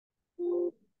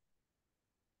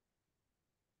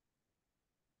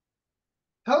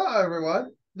Hello,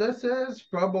 everyone. This is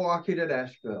From Milwaukee to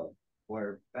Nashville.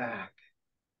 We're back.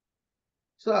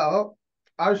 So,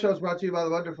 our show is brought to you by the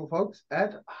wonderful folks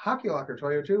at Hockey Locker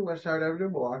 22 West Howard Avenue,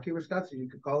 Milwaukee, Wisconsin. You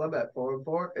can call them at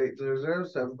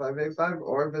 414-800-7585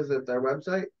 or visit their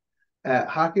website at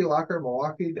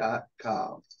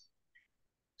hockeylockermilwaukee.com.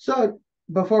 So,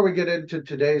 before we get into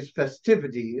today's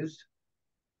festivities,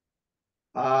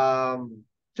 John,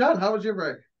 how was your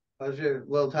break? How was your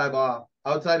little time off?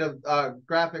 Outside of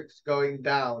graphics going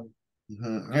down,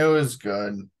 It was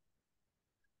good.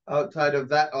 outside of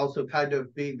that also kind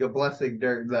of being a blessing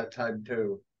during that time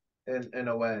too, in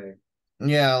a way.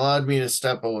 Yeah, allowed me to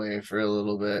step away for a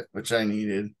little bit, which I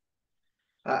needed.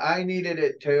 I needed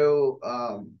it too.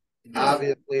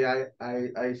 Obviously,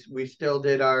 we still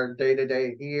did our day to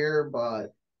day here, but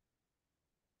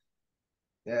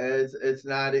it's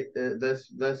not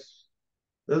this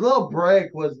little break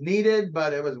was needed,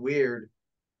 but it was weird.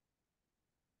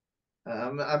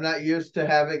 I'm not used to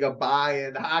having a bye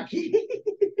in hockey.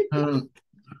 Hmm.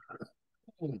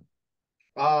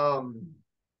 um,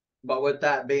 but with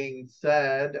that being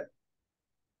said,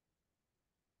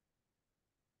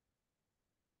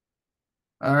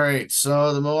 All right,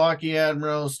 so the Milwaukee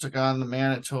Admirals took on the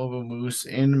Manitoba Moose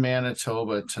in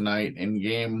Manitoba tonight in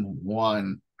game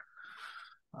 1.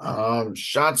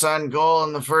 Shots on goal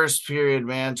in the first period,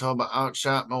 Manitoba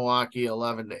outshot Milwaukee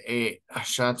 11-8.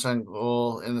 Shots on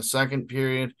goal in the second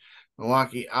period,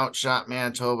 Milwaukee outshot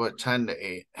Manitoba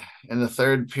 10-8. In the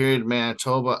third period,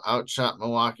 Manitoba outshot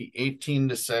Milwaukee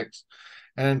 18-6.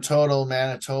 And in total,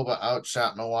 Manitoba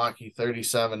outshot Milwaukee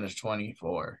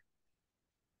 37-24.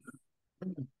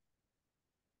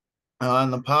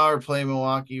 On the power play,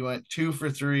 Milwaukee went 2 for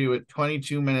 3 with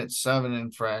 22 minutes 7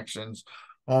 infractions,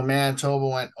 while Manitoba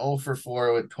went 0 for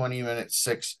 4 with 20 minutes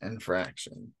 6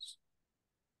 infractions.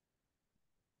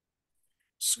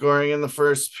 Scoring in the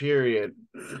first period.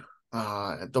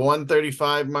 At the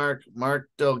 135 mark, Mark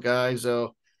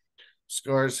Delgaizo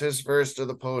scores his first of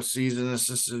the postseason,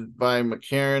 assisted by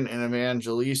McCarron and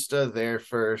Evangelista, their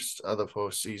first of the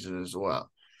postseason as well.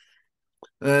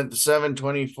 Then at the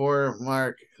 7:24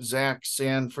 mark, Zach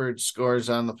Sanford scores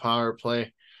on the power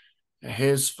play,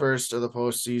 his first of the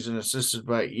postseason, assisted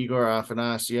by Igor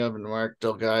Afanasyev and Mark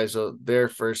Delgaizo, their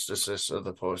first assist of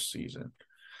the postseason.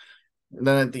 And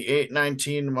then at the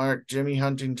 8:19 mark, Jimmy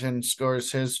Huntington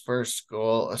scores his first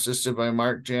goal, assisted by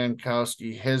Mark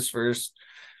Jankowski, his first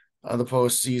of the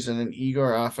postseason, and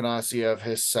Igor Afanasyev,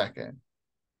 his second.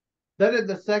 then in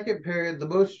the second period, the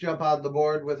Moose jump on the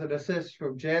board with an assist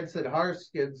from Jansen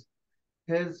Harskins,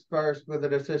 his first, with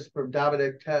an assist from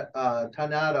Dominic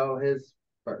Tanato, his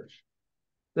first.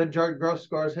 Then Jordan Gross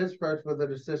scores his first with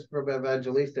an assist from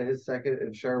Evangelista, his second,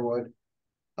 and Sherwood.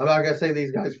 I'm not going to say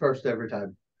these guys first every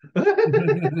time.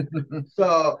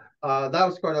 So that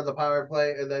was scored on the power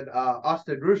play. And then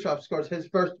Austin Rushoff scores his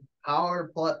first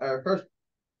power play, or first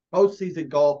postseason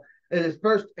goal in his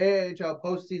first AHL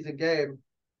postseason game.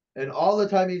 And all the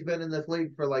time he's been in this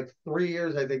league for like 3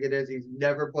 years, I think it is, he's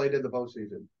never played in the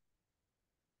postseason.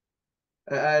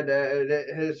 And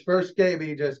his first game,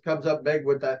 he just comes up big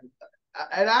with that.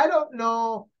 And I don't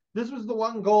know. This was the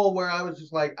one goal where I was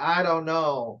just like, I don't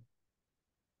know.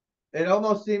 It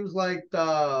almost seems like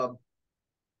the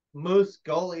Moose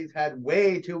goalies had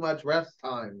way too much rest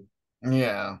time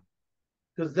Yeah.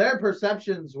 because their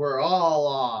perceptions were all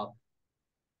off.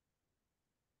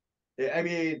 I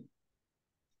mean,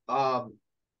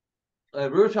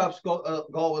 Rushov's goal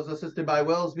was assisted by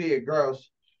Willsby and Gross.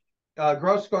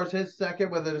 Gross scores his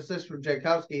second with an assist from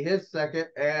Jankowski, his second,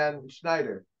 and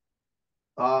Schneider.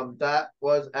 That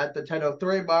was at the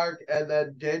 10:03 mark, and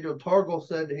then Daniel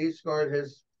Torgelson, he scored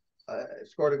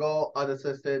a goal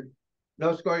unassisted.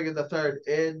 No scoring in the third.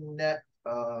 In net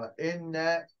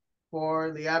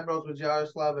for the Admirals was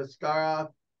Yaroslav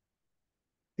Askarov.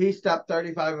 He stopped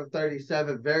 35 of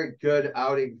 37. Very good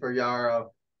outing for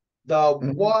Yarrow. The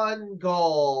one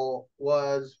goal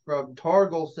was from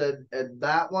Torgelson, and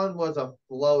that one was a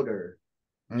floater.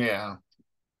 Yeah.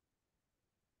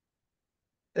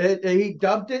 He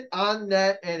dumped it on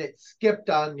net, and it skipped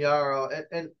on Yarrow.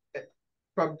 And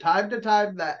from time to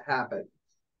time, that happens.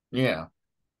 Yeah.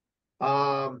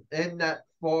 In that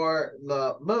for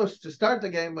the Moose to start the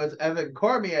game was Evan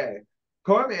Cormier.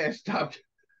 Cormier stopped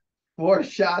 4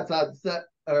 shots out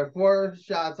of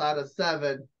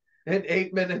 7 in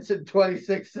 8 minutes and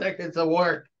 26 seconds of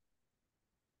work.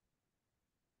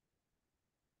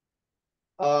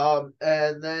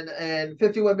 And then in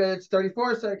 51 minutes,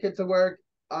 34 seconds of work,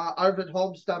 Arvid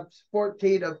Holm stopped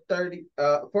 14 of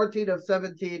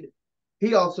 17.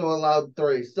 He also allowed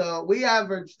 3. So we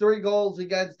averaged 3 goals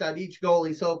against on each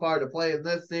goalie so far to play in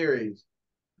this series.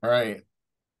 Right.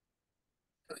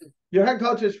 Your head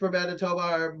coaches for Manitoba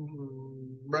are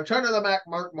Return of the Mac,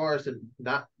 Mark Morrison.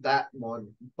 Not that one,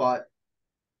 but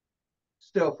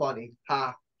still funny.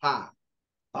 Ha ha.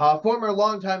 Former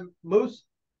longtime Moose,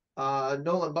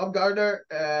 Nolan Bumgardner,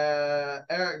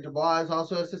 Eric DeBlas,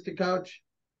 also assistant coach,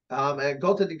 and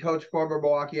goaltending coach, former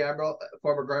Milwaukee Admiral,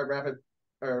 former Grand Rapids,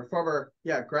 or former,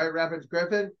 Grand Rapids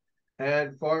Griffin,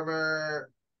 and former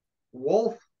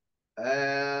Wolf,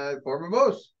 and former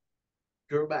Moose,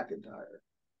 Drew McIntyre.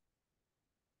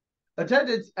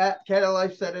 Attendance at Canada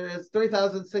Life Center is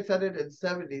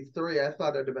 3,673. I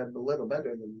thought it would have been a little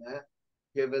better than that,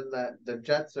 given that the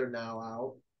Jets are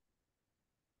now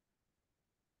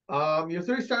out. Your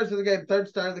 3 stars of the game. Third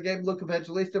star of the game, Luke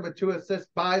Evangelista with 2 assists.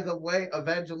 By the way,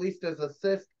 Evangelista's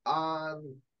assist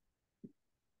on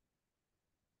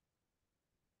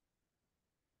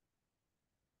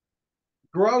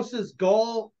Gross's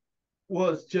goal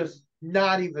was just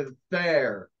not even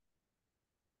fair.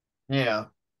 Yeah.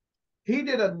 He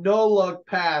did a no-look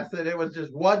pass, and it was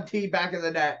just one tee back in the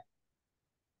net.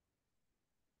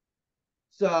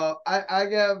 So I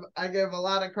give a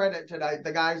lot of credit tonight.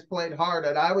 The guys played hard,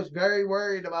 and I was very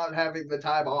worried about having the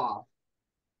time off.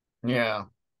 Yeah.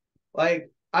 Like,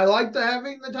 I like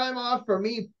having the time off for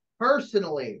me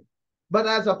personally, but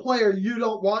as a player, you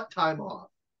don't want time off.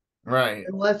 Right.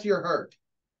 Unless you're hurt.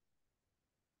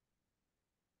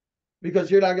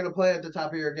 Because you're not going to play at the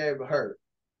top of your game hurt.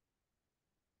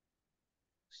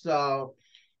 So,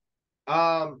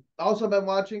 also been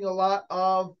watching a lot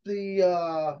of the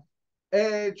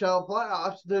AHL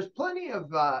playoffs. There's plenty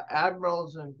of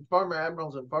Admirals and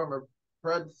former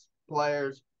Preds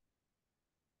players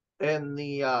in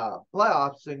the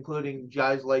playoffs, including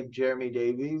guys like Jeremy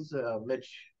Davies,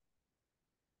 Mitch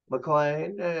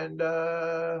McLean, and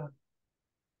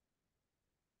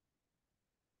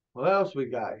what else we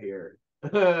got here?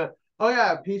 Oh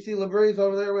yeah, PC LeBreeze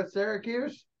over there with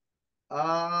Syracuse.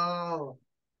 Oh,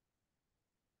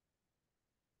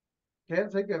 can't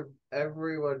think of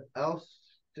everyone else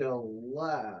still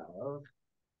left.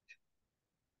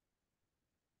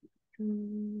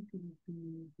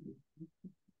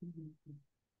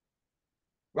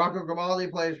 Rocco Grimaldi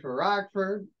plays for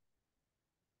Rockford.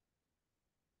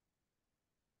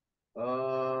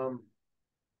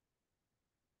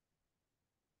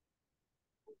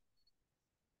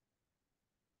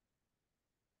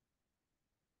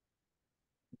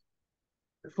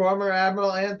 Former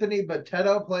Admiral Anthony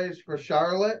Botetto plays for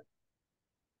Charlotte.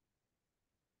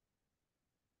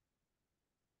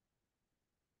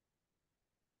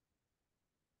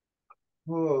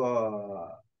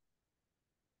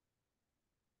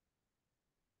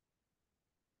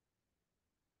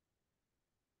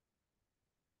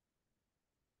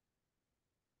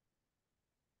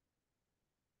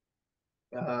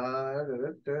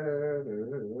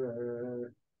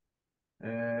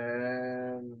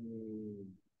 And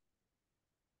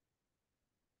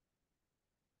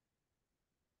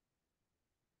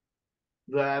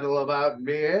that'll about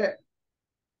be it.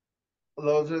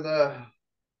 Those are the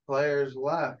players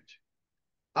left.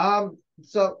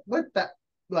 So with that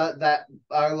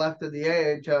are left in the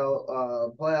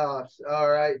AHL playoffs.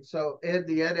 All right. So in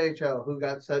the NHL, who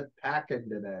got sent packing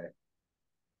today?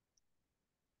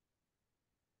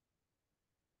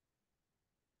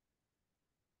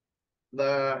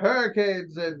 The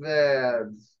Hurricanes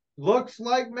advance. Looks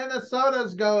like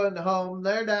Minnesota's going home.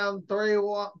 They're down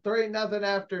 3-0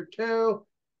 after 2.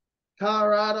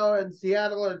 Colorado and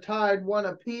Seattle are tied 1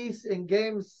 apiece in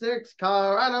Game 6.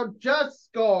 Colorado just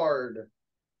scored.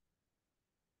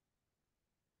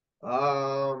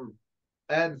 And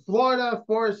Florida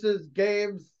forces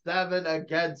Game 7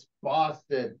 against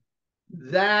Boston.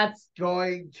 That's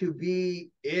going to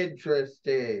be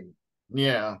interesting.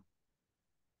 Yeah.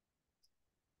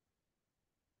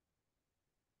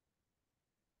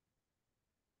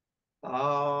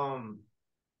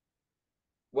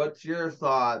 What's your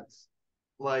thoughts,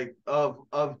 like of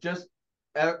just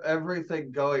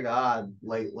everything going on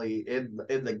lately in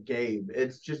the game?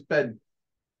 It's just been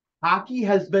hockey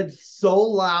has been so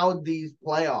loud these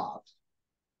playoffs.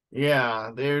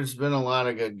 Yeah, there's been a lot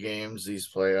of good games these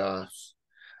playoffs.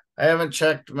 I haven't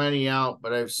checked many out,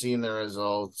 but I've seen the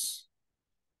results.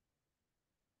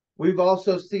 We've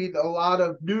also seen a lot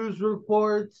of news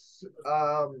reports.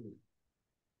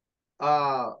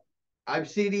 I've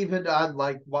seen even on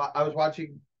I was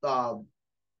watching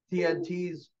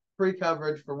TNT's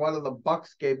pre-coverage for one of the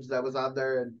Bucks games that was on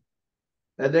there,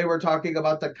 and they were talking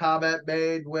about the comment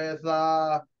made with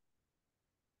what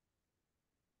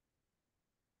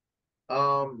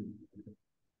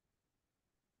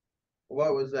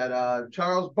was that?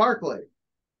 Charles Barkley.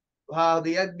 how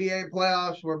the NBA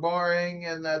playoffs were boring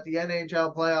and that the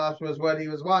NHL playoffs was what he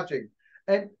was watching.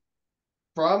 And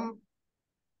from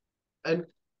an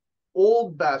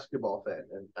old basketball fan,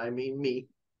 and I mean me,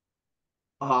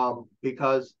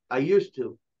 because I used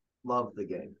to love the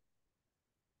game.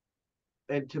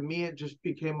 And to me, it just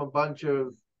became a bunch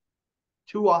of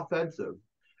too offensive.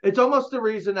 It's almost the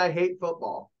reason I hate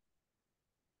football.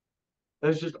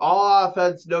 There's just all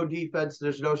offense, no defense.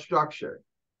 There's no structure.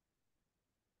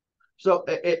 So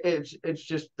it's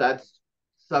just that's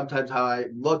sometimes how I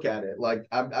look at it. Like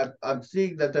I'm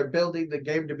seeing that they're building the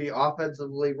game to be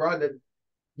offensively run, and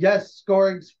yes,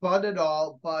 scoring's fun and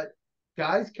all, but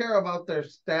guys care about their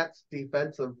stats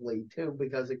defensively too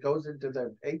because it goes into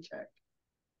their paycheck.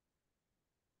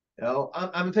 You know,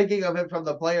 I'm thinking of it from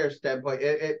the player standpoint.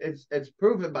 It's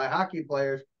proven by hockey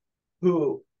players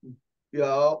who, you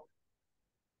know,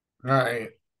 Right.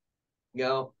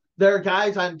 there are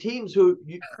guys on teams who,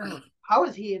 how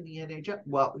is he in the NHL?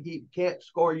 Well, he can't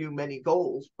score you many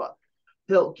goals, but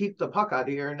he'll keep the puck out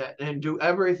of your net and do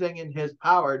everything in his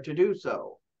power to do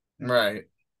so. Right.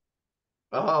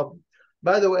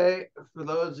 By the way, for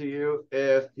those of you,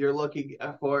 if you're looking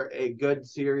for a good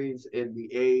series in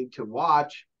the A to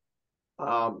watch,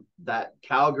 that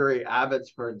Calgary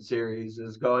Abbotsford series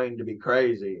is going to be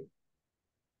crazy.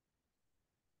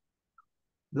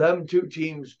 Them two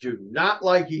teams do not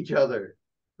like each other.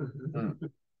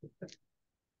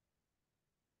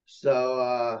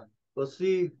 So we'll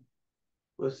see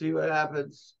what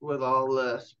happens with all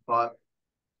this, but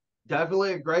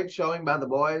definitely a great showing by the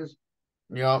boys.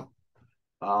 Yep.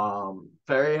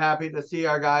 Very happy to see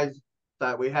our guys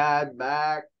that we had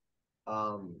back.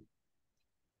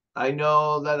 I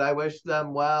know that I wish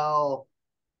them well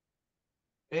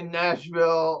in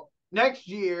Nashville next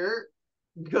year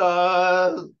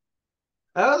because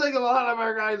I don't think a lot of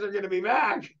our guys are going to be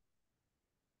back.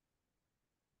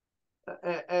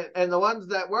 And the ones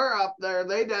that were up there,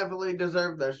 they definitely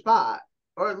deserve their spot,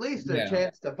 or at least their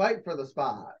chance to fight for the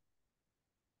spot.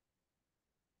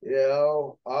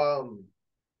 There's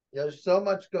so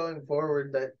much going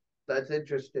forward that's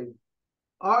interesting.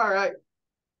 All right,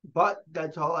 but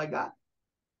that's all I got.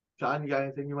 John, you got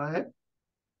anything you want to add?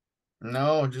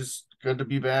 No, just good to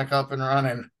be back up and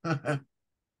running.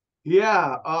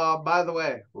 Yeah. By the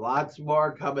way, lots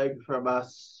more coming from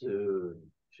us soon.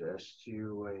 Just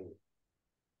you wait.